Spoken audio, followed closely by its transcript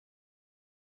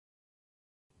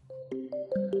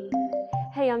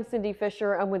Hey, I'm Cindy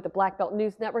Fisher. I'm with the Black Belt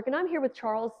News Network, and I'm here with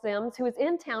Charles Sims, who is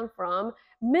in town from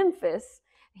Memphis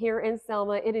here in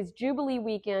Selma. It is Jubilee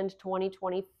Weekend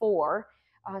 2024,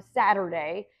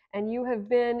 Saturday, and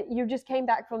you just came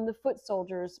back from the Foot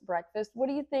Soldiers Breakfast. What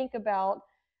do you think about,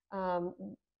 um,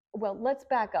 well, let's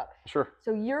back up. Sure.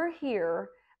 So you're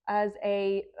here as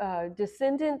a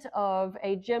descendant of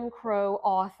a Jim Crow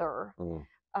author. Mm.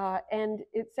 And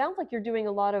it sounds like you're doing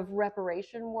a lot of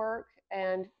reparation work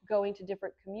and going to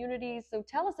different communities. So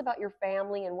tell us about your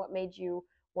family and what made you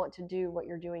want to do what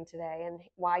you're doing today and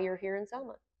why you're here in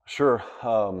Selma. Sure.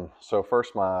 So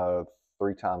first, my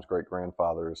three times great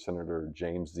grandfather is Senator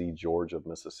James Z. George of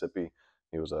Mississippi.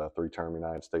 He was a three-term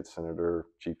United States Senator,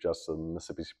 Chief Justice of the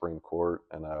Mississippi Supreme Court,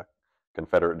 and a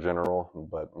Confederate general.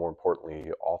 But more importantly, he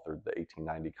authored the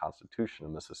 1890 Constitution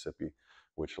of Mississippi,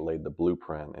 which laid the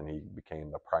blueprint, and he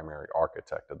became the primary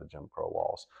architect of the Jim Crow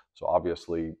laws. So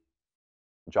obviously,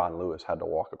 John Lewis had to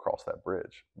walk across that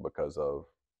bridge because of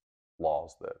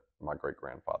laws that my great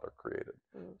grandfather created.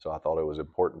 Mm. So I thought it was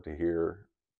important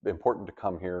to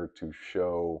come here to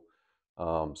show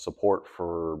support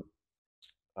for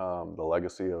the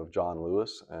legacy of John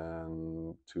Lewis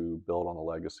and to build on the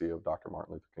legacy of Dr.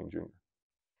 Martin Luther King Jr.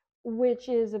 Which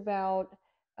is about,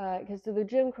 because the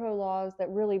Jim Crow laws that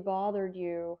really bothered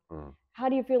you, Mm. how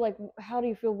do you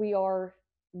feel we are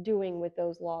doing with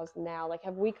those laws now? Like,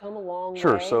 have we come a long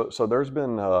Sure. way? So there's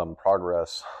been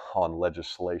progress on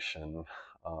legislation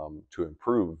to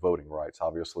improve voting rights.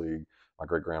 Obviously, my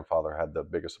great grandfather had the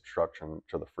biggest obstruction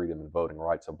to the freedom and voting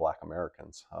rights of Black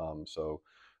Americans. So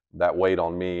that weighed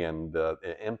on me and the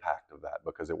impact of that,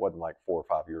 because it wasn't like 4 or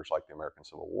 5 years like the American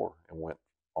Civil War. It went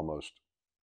almost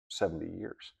 70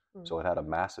 years. Mm. So it had a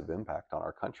massive impact on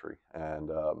our country. And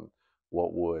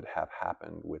what would have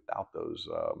happened without those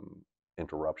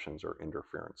interruptions or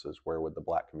interferences? Where would the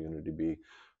Black community be?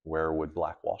 Where would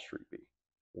Black Wall Street be?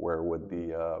 Where would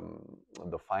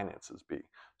the finances be?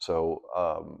 So,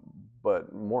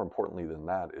 but more importantly than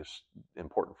that, is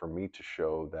important for me to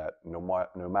show that no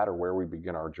matter where we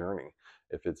begin our journey,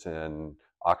 if it's in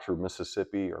Oxford,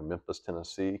 Mississippi, or Memphis,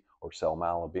 Tennessee, or Selma,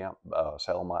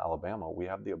 Alabama, we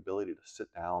have the ability to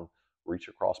sit down, reach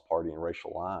across party and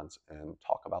racial lines, and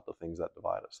talk about the things that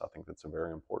divide us. I think that's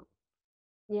very important.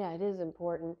 Yeah, it is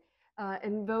important.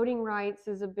 And voting rights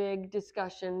is a big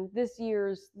discussion. This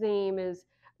year's theme is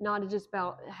not just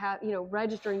about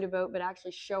registering to vote, but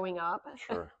actually showing up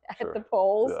Sure, at the sure.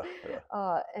 polls. Yeah,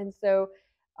 yeah. And so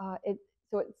it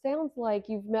sounds like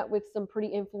you've met with some pretty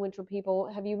influential people.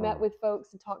 Have you met Mm. with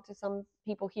folks and talked to some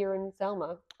people here in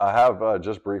Selma? I have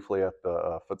just briefly at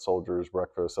the Foot Soldiers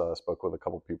Breakfast. Spoke with a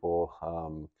couple people,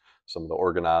 some of the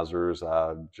organizers.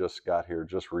 I just got here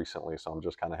just recently, so I'm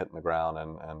just kind of hitting the ground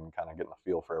and kind of getting a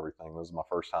feel for everything. This is my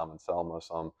first time in Selma,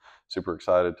 so I'm super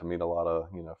excited to meet a lot of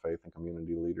faith and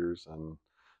community leaders and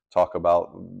talk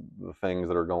about the things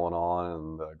that are going on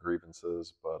and the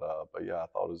grievances. But yeah, I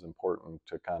thought it was important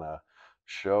to kind of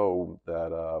show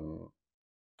that.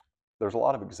 There's a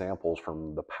lot of examples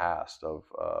from the past of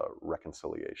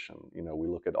reconciliation. We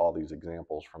look at all these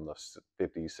examples from the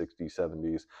 50s, 60s,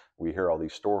 70s. We hear all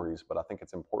these stories, but I think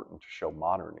it's important to show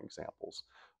modern examples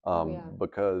Oh yeah.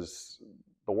 because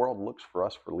the world looks for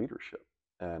us for leadership.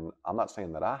 And I'm not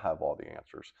saying that I have all the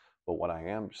answers, but what I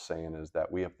am saying is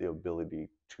that we have the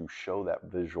ability to show that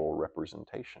visual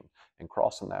representation. And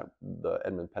crossing the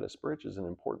Edmund Pettus Bridge is an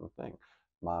important thing.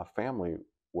 My family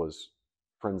was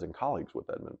friends and colleagues with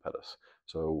Edmund Pettus.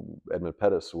 So Edmund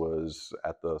Pettus was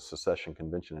at the Secession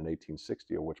Convention in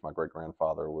 1860, of which my great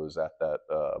grandfather was at that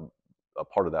a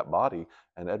part of that body,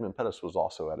 and Edmund Pettus was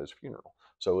also at his funeral.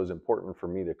 So it was important for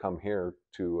me to come here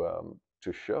to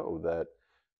show that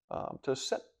to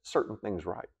set certain things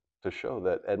right, to show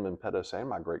that Edmund Pettus and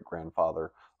my great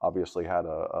grandfather obviously had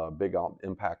a big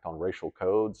impact on racial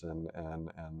codes and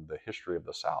the history of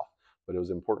the South. But it was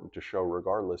important to show,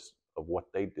 regardless of what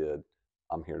they did,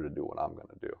 I'm here to do what I'm going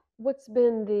to do. What's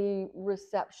been the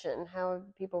reception? How have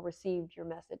people received your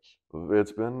message?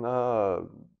 It's been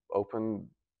open.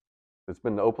 It's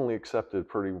been openly accepted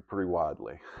pretty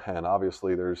widely, and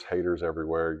obviously there's haters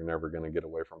everywhere. You're never going to get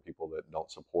away from people that don't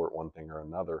support one thing or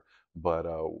another. But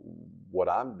what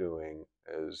I'm doing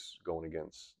is going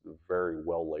against very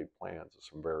well laid plans of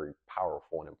some very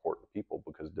powerful and important people,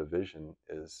 because division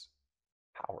is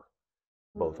power,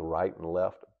 both Hmm. right and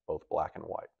left, both black and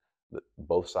white.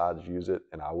 Both sides use it,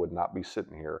 and I would not be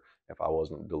sitting here if I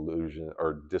wasn't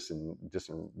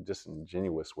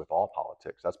disingenuous with all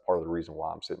politics. That's part of the reason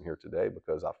why I'm sitting here today,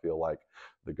 because I feel like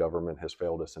the government has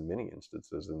failed us in many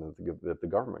instances, and if the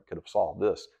government could have solved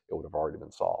this, it would have already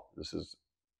been solved. This is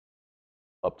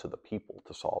up to the people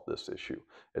to solve this issue.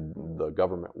 The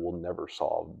government will never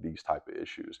solve these type of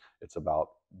issues. It's about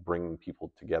bringing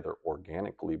people together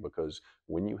organically, because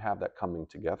when you have that coming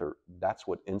together, that's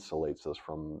what insulates us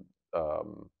from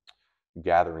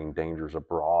gathering dangers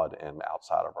abroad and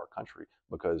outside of our country.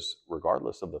 Because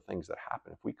regardless of the things that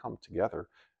happen, if we come together,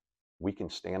 we can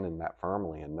stand in that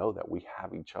firmly and know that we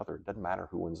have each other. It doesn't matter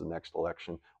who wins the next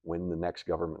election, when the next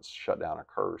government shutdown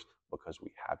occurs, because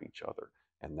we have each other.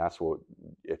 And that's what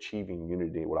achieving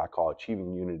unity, what I call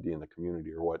achieving unity in the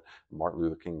community, or what Martin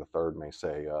Luther King III may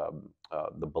say,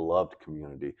 the beloved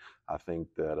community. I think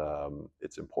that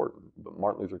it's important. But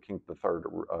Martin Luther King III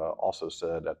also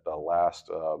said at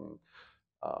um,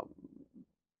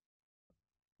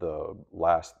 the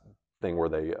last thing where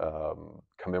they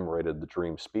commemorated the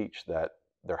dream speech, that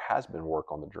there has been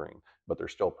work on the dream, but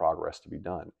there's still progress to be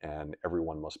done, and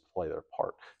everyone must play their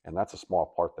part. And that's a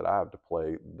small part that I have to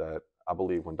play. That I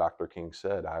believe when Dr. King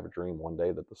said, "I have a dream one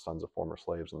day that the sons of former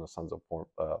slaves and the sons of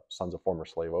former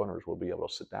slave owners will be able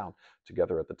to sit down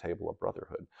together at the table of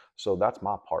brotherhood." So that's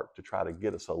my part, to try to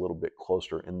get us a little bit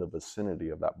closer in the vicinity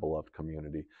of that beloved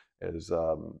community, is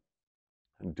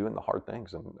and doing the hard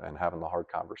things, and having the hard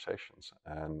conversations,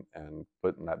 and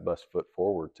putting that best foot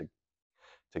forward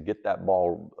to get that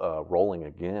ball rolling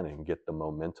again, and get the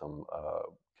momentum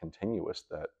continuous,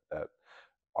 that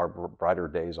our brighter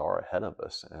days are ahead of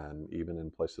us. And even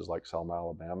in places like Selma,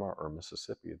 Alabama, or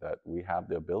Mississippi, that we have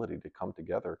the ability to come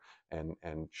together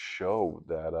and show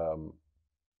that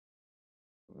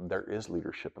there is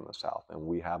leadership in the South, and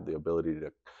we have the ability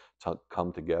to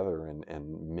come together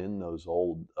and mend those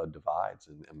old divides,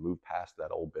 and move past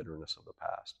that old bitterness of the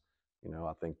past.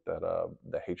 I think that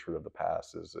the hatred of the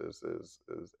past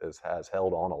has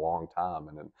held on a long time,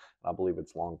 and I believe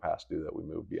it's long past due that we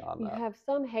move beyond You that. have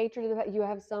some hatred of that. You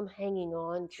have some hanging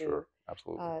on to Sure,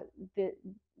 absolutely. uh, the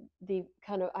the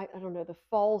kind of I don't know, the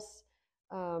false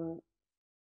um,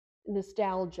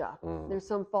 nostalgia. Mm, There's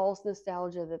some false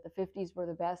nostalgia that the 50s were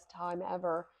the best time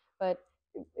ever. But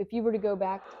if you were to go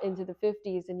back into the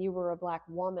 50s and you were a black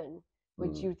woman,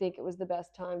 would mm. you think it was the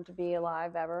best time to be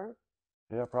alive ever?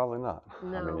 Yeah, probably not.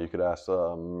 I mean, No, you could ask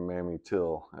Mamie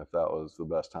Till if that was the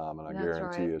best time, and I that's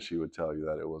guarantee right. you she would tell you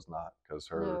that it was not, because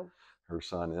No. her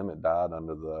son Emmett died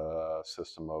under the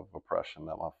system of oppression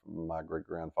that my great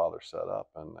grandfather set up,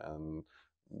 and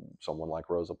someone like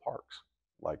Rosa Parks,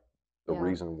 like, the Yeah.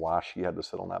 reason why she had to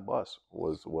sit on that bus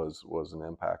was an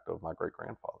impact of my great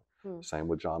grandfather. Hmm. Same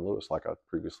with John Lewis, like I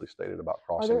previously stated about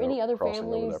Are there any other crossing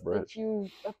over families that that bridge. you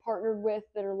partnered with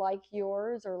that are like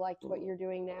yours or like what you're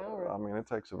doing now? Or I mean, it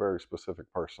takes a very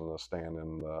specific person to stand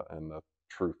in the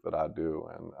truth that I do,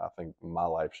 and I think my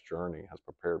life's journey has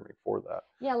prepared me for that.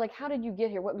 yeah, like how did you get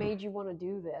here? What made you want to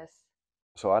do this?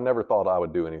 So I never thought I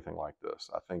would do anything like this.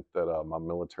 I think that my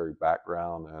military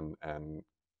background, and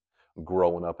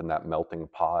growing up in that melting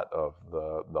pot of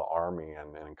the army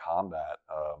and combat,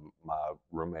 my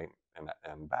roommate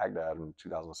in Baghdad in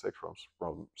 2006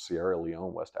 from Sierra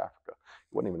Leone, West Africa.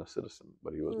 He wasn't even a citizen,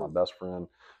 but he was my Hmm. best friend.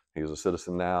 He's a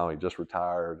citizen now. He just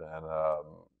retired, and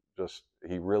just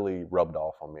he really rubbed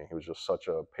off on me. He was just such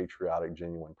a patriotic,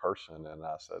 genuine person, and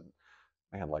I said,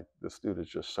 man, like, this dude is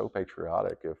just so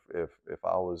patriotic. If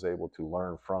I was able to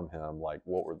learn from him, like,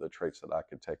 what were the traits that I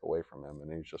could take away from him?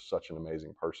 And he's just such an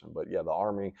amazing person. But yeah, the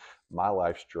army, my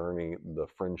life's journey, the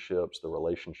friendships, the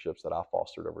relationships that I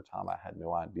fostered over time, I had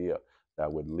no idea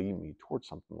that would lead me towards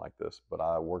something like this. But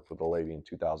I worked with a lady in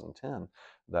 2010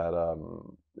 that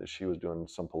she was doing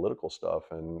some political stuff,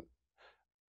 and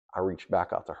I reached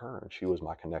back out to her, and she was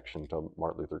my connection to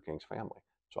Martin Luther King's family.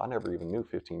 So I never even knew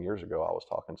 15 years ago I was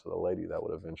talking to the lady that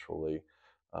would eventually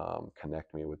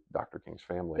connect me with Dr. King's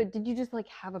family. But did you just like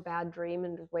have a bad dream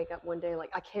and just wake up one day like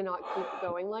I cannot keep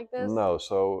going like this? No,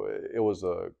 so it was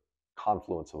a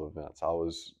confluence of events. I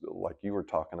was, like you were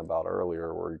talking about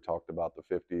earlier, where you talked about the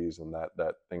 50s and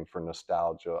that thing for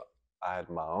nostalgia. I had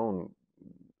my own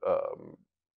um,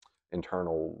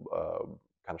 internal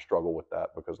kind of struggle with that,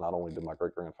 because not only did my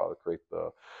great grandfather create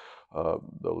the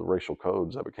racial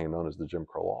codes that became known as the Jim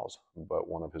Crow laws, but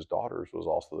one of his daughters was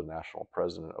also the national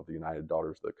president of the United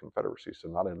Daughters of the Confederacy. So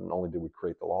not only did we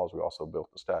create the laws, we also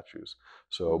built the statues.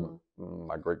 So Hmm.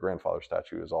 my great grandfather's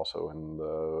statue is also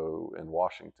in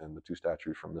Washington. The two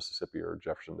statues from Mississippi are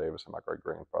Jefferson Davis and my great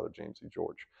grandfather James E.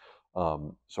 George.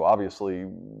 So obviously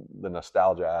the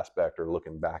nostalgia aspect, or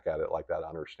looking back at it like that, I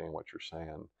understand what you're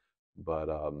saying, but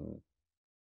um,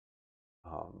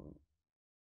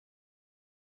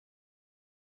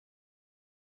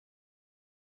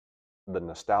 the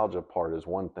nostalgia part is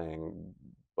one thing,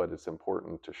 but it's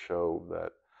important to show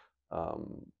that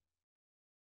um,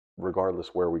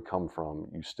 regardless where we come from,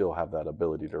 you still have that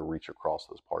ability to reach across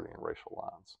those party and racial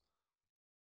lines.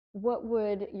 What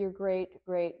would your great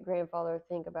great grandfather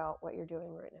think about what you're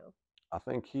doing right now? I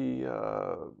think he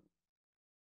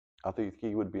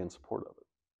would be in support of it,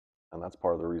 and that's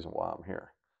part of the reason why I'm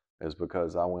here, is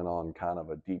because I went on kind of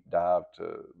a deep dive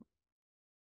to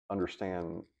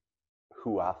understand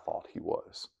who I thought he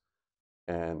was,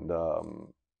 and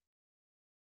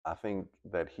I think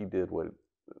that he did what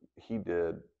he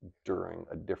did during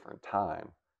a different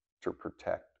time to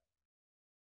protect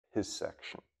his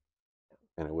section,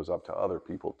 and it was up to other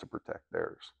people to protect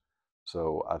theirs.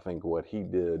 So I think what he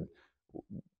did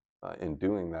in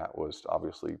doing that was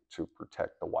obviously to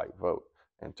protect the white vote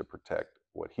and to protect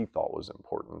what he thought was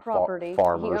important, Property. He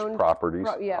farmers, owned properties,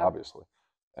 yeah. obviously.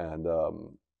 And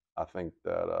I think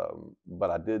that, but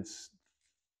I did,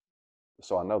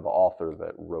 so I know the author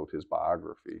that wrote his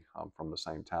biography. I'm from the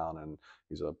same town, and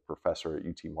he's a professor at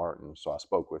UT Martin. So I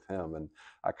spoke with him, and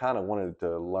I kind of wanted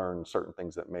to learn certain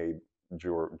things that made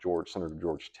Senator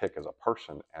George tick as a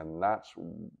person, and that's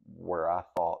where I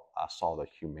thought I saw the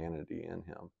humanity in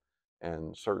him.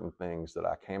 And certain things that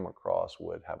I came across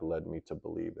would have led me to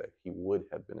believe that he would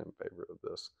have been in favor of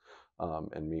this,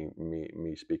 and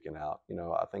me speaking out. You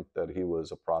know, I think that he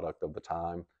was a product of the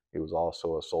time. He was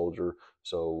also a soldier,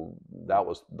 so that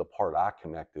was the part I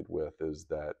connected with, is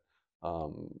that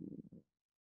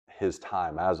his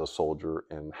time as a soldier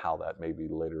and how that maybe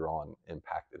later on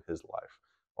impacted his life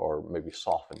or maybe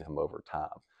softened him over time.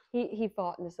 He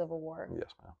fought in the Civil War.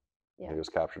 Yes, ma'am. Yeah. He was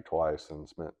captured twice and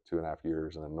spent 2.5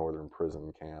 years in a northern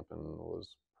prison camp and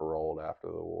was paroled after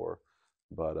the war.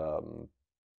 But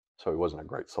so he wasn't a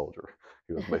great soldier.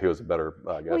 But he was a better,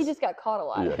 I guess. Well, he just got caught a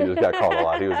lot. Yeah, he just got caught a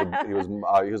lot. He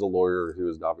was a lawyer. He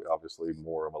was obviously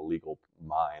more of a legal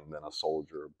mind than a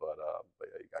soldier. But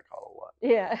yeah, he got caught a lot.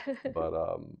 Yeah.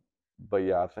 But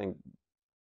yeah, I think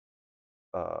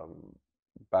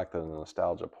back to the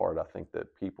nostalgia part, I think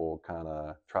that people kind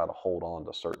of try to hold on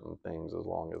to certain things as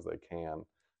long as they can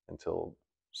until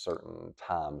certain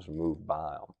times move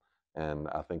by them. And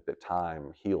I think that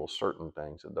time heals certain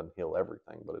things. It doesn't heal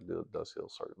everything, but it does heal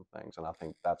certain things. And I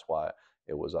think that's why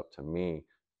it was up to me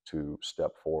to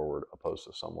step forward, opposed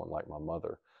to someone like my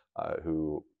mother,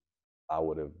 who I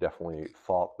would have definitely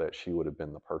thought that she would have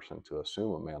been the person to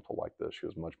assume a mantle like this. She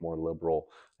was much more liberal,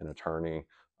 an attorney,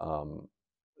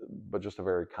 but just a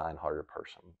very kind-hearted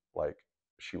person. Like,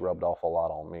 she rubbed off a lot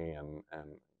on me and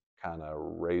kind of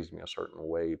raised me a certain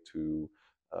way to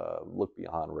look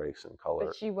beyond race and color.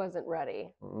 But she wasn't ready.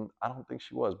 I don't think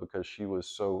she was, because she was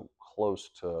so close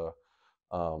to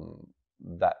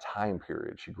that time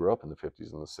period. She grew up in the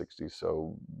 50s and the 60s,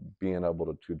 so being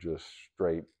able to just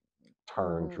straight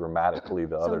turn dramatically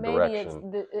the other direction. So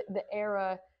maybe it's the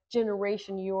era,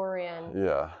 generation you're in.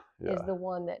 Yeah. Is the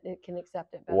one that it can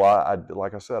accept it better. Well,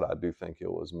 like I said, I do think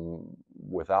it was,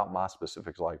 without my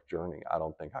specific life journey, I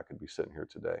don't think I could be sitting here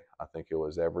today. I think it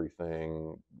was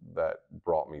everything that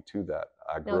brought me to that.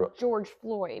 George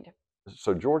Floyd.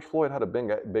 So George Floyd had a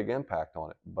big impact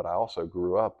on it, but I also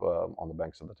grew up on the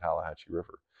banks of the Tallahatchie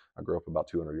River. I grew up about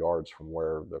 200 yards from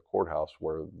where the courthouse,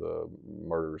 where the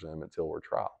murders in Emmett Till were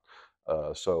tried.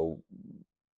 So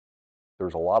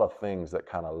there's a lot of things that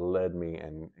kind of led me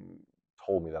and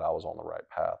told me that I was on the right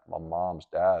path. My mom's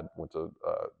dad went to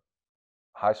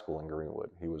high school in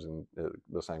Greenwood. He was in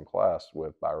the same class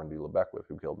with Byron D. LeBeckwith,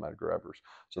 who killed Medgar Evers.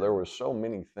 So there were so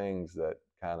many things that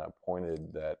kind of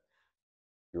pointed that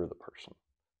you're the person.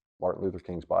 Martin Luther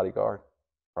King's bodyguard,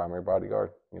 primary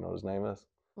bodyguard, you know what his name is?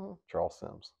 Charles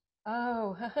Sims.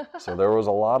 Oh. So there was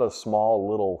a lot of small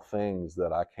little things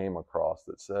that I came across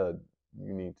that said,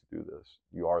 you need to do this.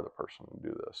 You are the person to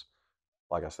do this.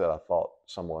 Like I said, I thought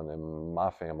someone in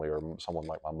my family or someone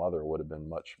like my mother would have been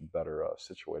much better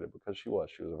situated, because she was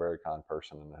a very kind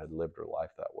person and had lived her life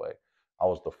that way. I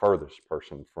was the furthest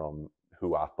person from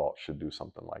who I thought should do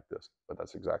something like this, but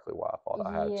that's exactly why I thought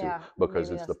I had to,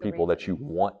 because it's the people that you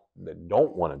want, that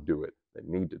don't want to do it, that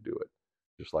need to do it.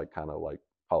 Just like kind of like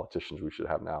politicians we should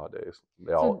have nowadays.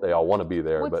 They all want to be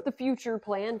there. What's the future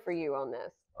plan for you on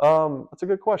this? That's a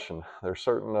good question. There's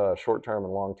certain short-term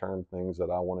and long-term things that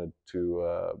I wanted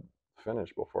to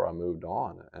finish before I moved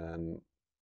on. And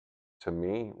to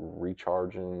me,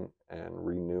 recharging and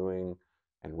renewing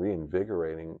and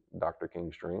reinvigorating Dr.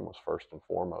 King's dream was first and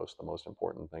foremost the most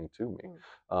important thing to me.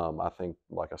 I think,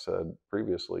 like I said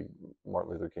previously,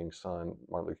 Martin Luther King's son,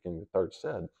 Martin Luther King III,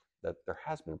 said that there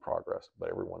has been progress, but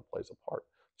everyone plays a part.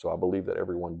 So I believe that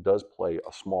everyone does play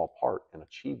a small part in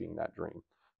achieving that dream.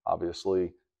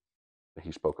 Obviously,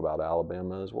 he spoke about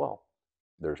Alabama as well.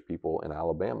 There's people in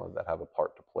Alabama that have a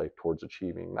part to play towards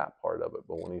achieving that part of it.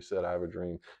 But when he said, I have a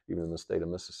dream, even in the state of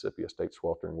Mississippi, a state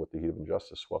sweltering with the heat of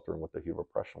injustice, sweltering with the heat of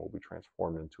oppression, will be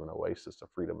transformed into an oasis of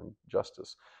freedom and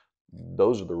justice.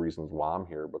 Those are the reasons why I'm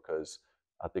here, because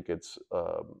I think it's,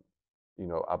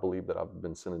 I believe that I've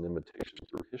been sent an invitation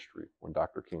through history when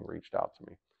Dr. King reached out to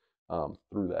me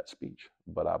through that speech.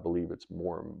 But I believe it's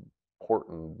more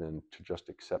important than to just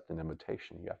accept an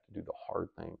invitation. You have to do the hard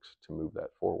things to move that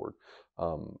forward.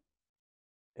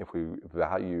 If we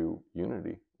value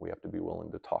unity, we have to be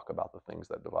willing to talk about the things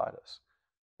that divide us.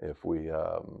 If we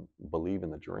believe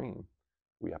in the dream,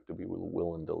 we have to be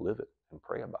willing to live it and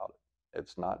pray about it.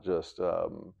 It's not just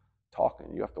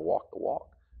talking. You have to walk the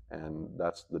walk. And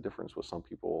that's the difference with some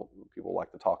people. People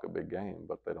like to talk a big game,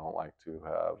 but they don't like to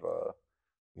have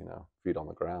feet on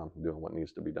the ground doing what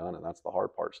needs to be done. And that's the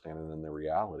hard part, standing in the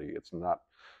reality. It's not,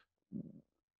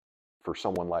 for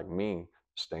someone like me,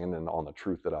 standing on the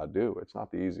truth that I do, it's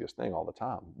not the easiest thing all the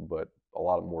time, but a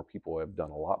lot of more people have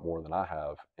done a lot more than I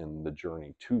have in the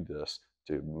journey to this,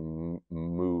 to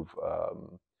move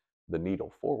the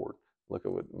needle forward. Look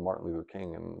at what Martin Luther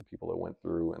King and people that went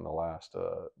through in the last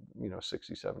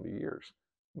 60, 70 years.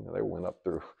 They went up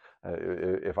through,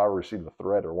 if I received a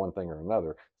threat or one thing or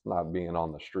another, it's not being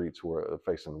on the streets where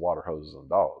facing water hoses and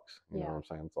dogs. You know what I'm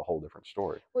saying? It's a whole different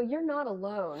story. Well, you're not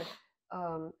alone.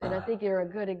 And I think you're a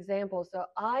good example. So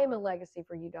I'm a legacy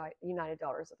for United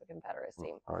Daughters of the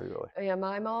Confederacy. Are you really? Yeah,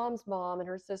 my mom's mom and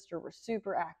her sister were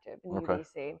super active in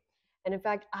UDC. And in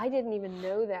fact, I didn't even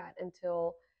know that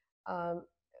until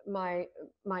my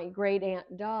great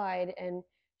aunt died, and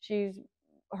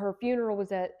her funeral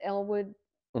was at Elmwood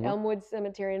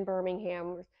Cemetery in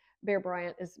Birmingham. Bear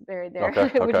Bryant is buried there,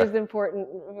 which is important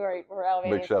for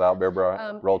Alabama. Big shout out, Bear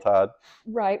Bryant. Roll Tide.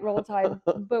 Right, Roll Tide.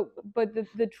 but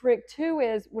the trick too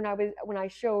is when I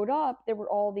showed up, there were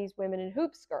all these women in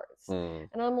hoop skirts, and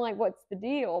I'm like, "What's the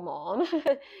deal, Mom?"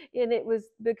 And it was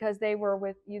because they were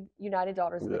with United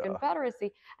Daughters of the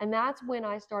Confederacy, and that's when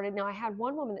I started. Now I had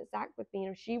one woman that sat with me,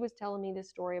 and she was telling me this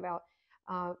story about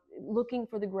looking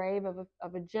for the grave of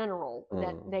a general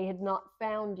that they had not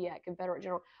found yet, Confederate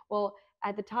general. Well,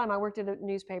 at the time, I worked at a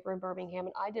newspaper in Birmingham,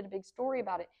 and I did a big story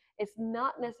about it. It's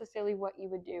not necessarily what you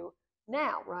would do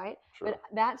now, right? Sure. But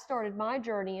that started my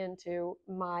journey into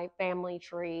my family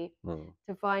tree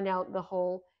to find out the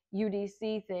whole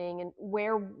UDC thing and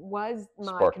where was my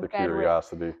Sparked Confederate the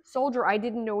curiosity. Soldier. I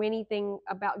didn't know anything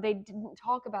about. They didn't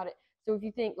talk about it. So if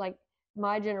you think like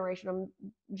my generation, I'm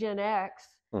Gen X.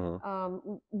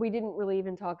 We didn't really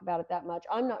even talk about it that much.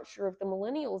 I'm not sure if the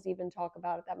millennials even talk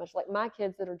about it that much. Like my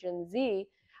kids that are Gen Z,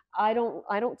 I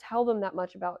don't tell them that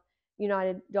much about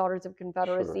United Daughters of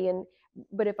Confederacy. Sure.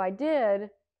 But if I did,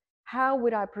 how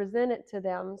would I present it to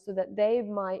them so that they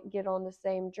might get on the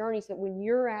same journey? So that when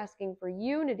you're asking for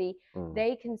unity,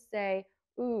 they can say,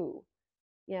 "Ooh,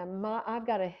 yeah, I've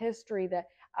got a history that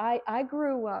I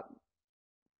grew up.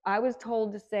 I was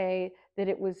told to say that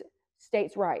it was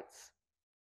states' rights."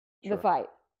 The fight,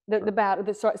 the battle,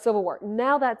 the Civil War.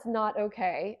 Now that's not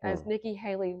okay, as Nikki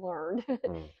Haley learned.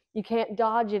 You can't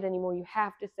dodge it anymore. You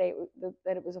have to say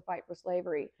that it was a fight for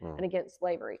slavery and against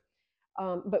slavery.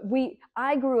 But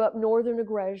I grew up Northern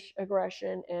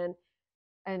aggression and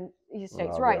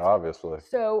states' rights. Obviously.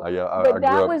 So, but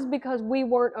that was because we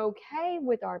weren't okay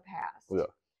with our past,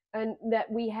 and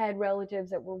that we had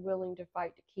relatives that were willing to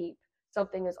fight to keep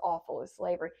something as awful as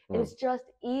slavery. And it's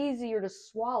just easier to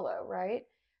swallow, right?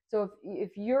 So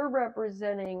if you're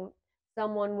representing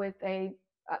someone with a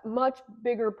much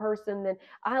bigger person than,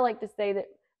 I like to say that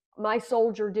my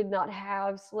soldier did not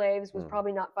have slaves, was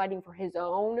probably not fighting for his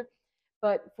own,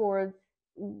 but for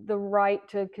the right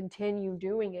to continue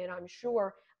doing it, I'm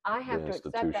sure. I have to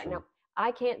accept that now.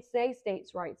 I can't say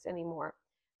states' rights anymore.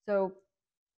 So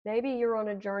maybe you're on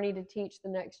a journey to teach the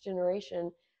next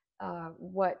generation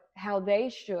how they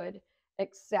should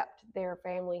accept their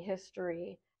family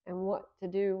history and what to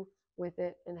do with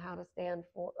it and how to stand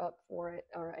up for it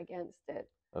or against it.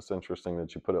 That's interesting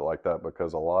that you put it like that,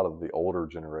 because a lot of the older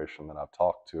generation that I've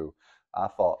talked to, I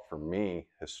thought for me,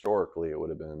 historically, it would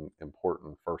have been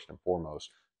important first and foremost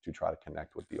to try to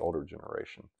connect with the older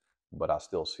generation. But I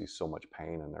still see so much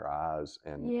pain in their eyes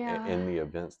and in the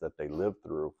events that they lived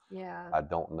through. I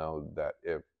don't know that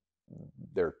if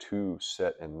they're too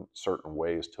set in certain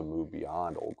ways to move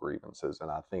beyond old grievances,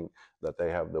 and I think that they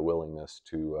have the willingness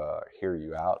to hear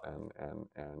you out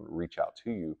and reach out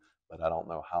to you, but I don't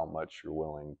know how much you're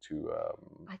willing to.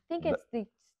 I think it's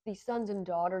the sons and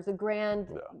daughters, the greats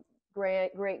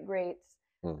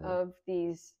of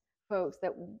these folks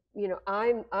that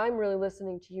I'm really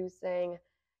listening to you saying,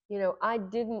 you know, I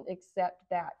didn't accept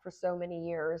that for so many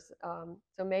years.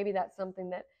 So maybe that's something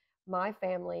that my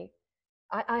family,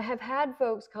 I have had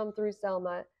folks come through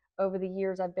Selma over the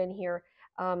years I've been here,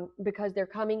 because they're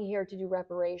coming here to do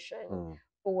reparation Mm.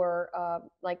 for,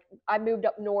 like, I moved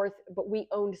up north, but we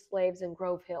owned slaves in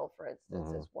Grove Hill, for instance,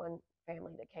 Mm-hmm. as one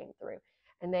family that came through.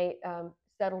 And they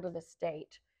settled an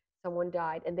estate. Someone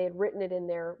died, and they had written it in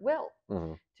their will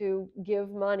Mm-hmm. to give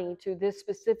money to this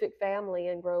specific family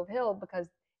in Grove Hill because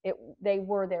they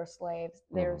were their slaves,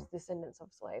 their Mm-hmm. descendants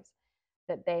of slaves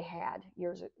that they had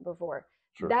years before.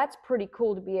 Sure. That's pretty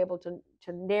cool to be able to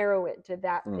narrow it to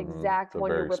that Mm-hmm. exact It's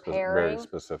one you're very repairing.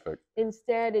 specific.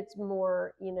 Instead, it's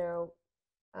more, you know,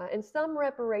 and some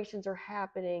reparations are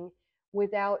happening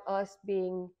without us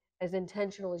being as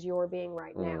intentional as you're being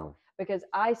right now, because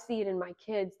I see it in my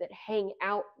kids that hang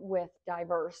out with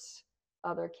diverse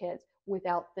other kids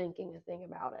without thinking a thing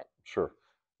about it. Sure.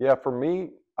 Yeah, for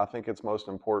me, I think it's most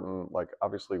important. Like,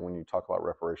 obviously, when you talk about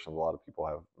reparations, a lot of people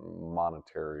have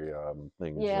monetary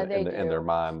things Yeah, they in their do.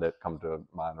 mind that come to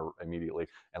mind immediately.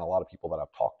 And a lot of people that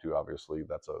I've talked to, obviously,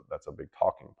 that's a big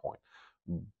talking point.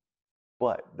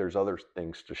 But there's other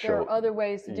things to There are show. other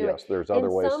ways to do it. Yes, there's And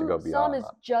other ways to go some beyond is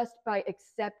that. just by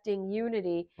accepting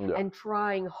unity Yeah. and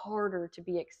trying harder to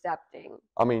be accepting.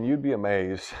 I mean, you'd be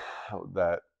amazed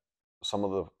that some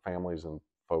of the families and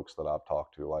folks that I've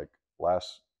talked to, like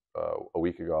a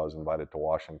week ago, I was invited to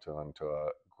Washington to a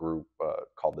group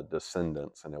called the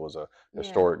Descendants, and it was a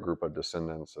historic group of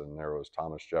descendants, and there was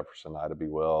Thomas Jefferson, Ida B.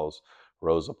 Wells,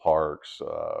 Rosa Parks,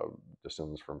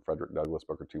 descendants from Frederick Douglass,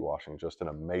 Booker T. Washington, just an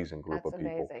amazing group That's of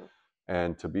people. amazing.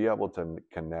 And to be able to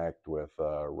connect with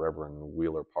Reverend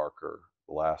Wheeler Parker,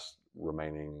 the last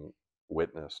remaining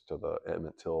witness to the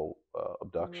Emmett Till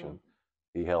abduction,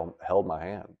 he held my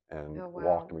hand and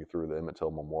walked me through the Emmett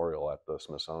Till Memorial at the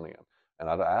Smithsonian. And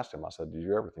I asked him, I said, did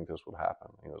you ever think this would happen?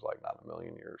 He was like, not in a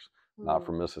million years. Not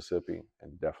from Mississippi,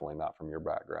 and definitely not from your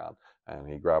background. And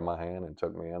he grabbed my hand and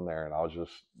took me in there, and I was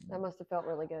just... That must have felt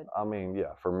really good. I mean,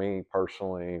 yeah, for me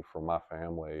personally, for my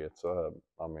family, it's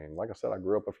I mean, like I said, I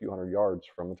grew up a few hundred yards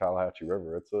from the Tallahatchie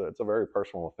River. It's a very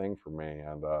personal thing for me,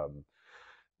 and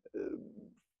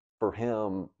for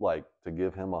him, like, to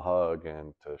give him a hug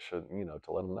and to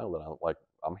let him know that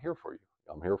I'm here for you.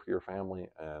 I'm here for your family,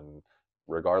 and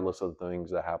regardless of the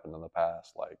things that happened in the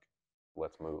past, like,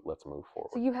 let's move forward.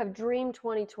 So you have Dream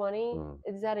 2020.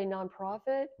 Is that a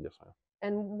nonprofit? Yes, ma'am.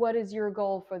 And what is your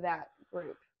goal for that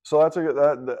group? So that's a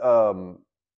good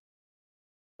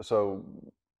so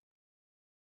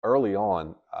early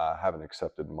on, I haven't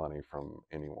accepted money from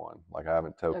anyone. Like, I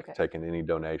haven't taken any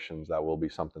donations. That will be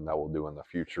something that we'll do in the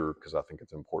future, because I think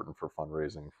it's important for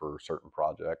fundraising for certain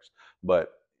projects. But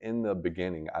in the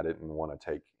beginning, I didn't want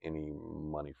to take any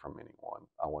money from anyone.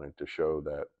 I wanted to show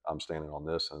that I'm standing on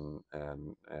this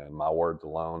and my words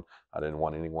alone. I didn't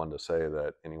want anyone to say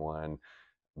that anyone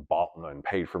bought and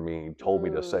paid for me, told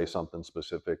me to say something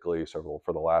specifically. So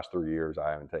for the last 3 years, I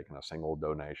haven't taken a single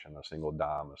donation, a single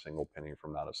dime, a single penny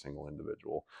from not a single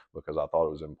individual, because I thought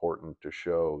it was important to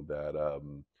show that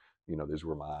these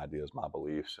were my ideas, my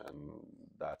beliefs, and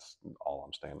that's all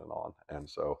I'm standing on. And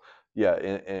so, yeah,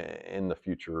 in the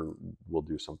future, we'll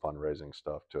do some fundraising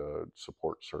stuff to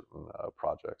support certain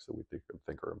projects that we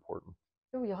think are important.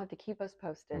 Oh, you'll have to keep us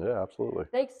posted. Yeah, absolutely.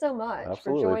 Thanks so much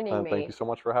Absolutely. for joining me. Thank you so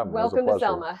much for having me. Welcome it was a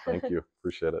to pleasure. Selma. Thank you.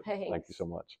 Appreciate it. Thanks. Thank you so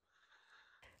much.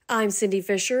 I'm Cindy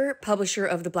Fisher, publisher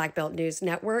of the Black Belt News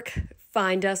Network.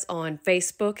 Find us on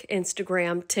Facebook,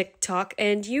 Instagram, TikTok,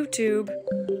 and YouTube.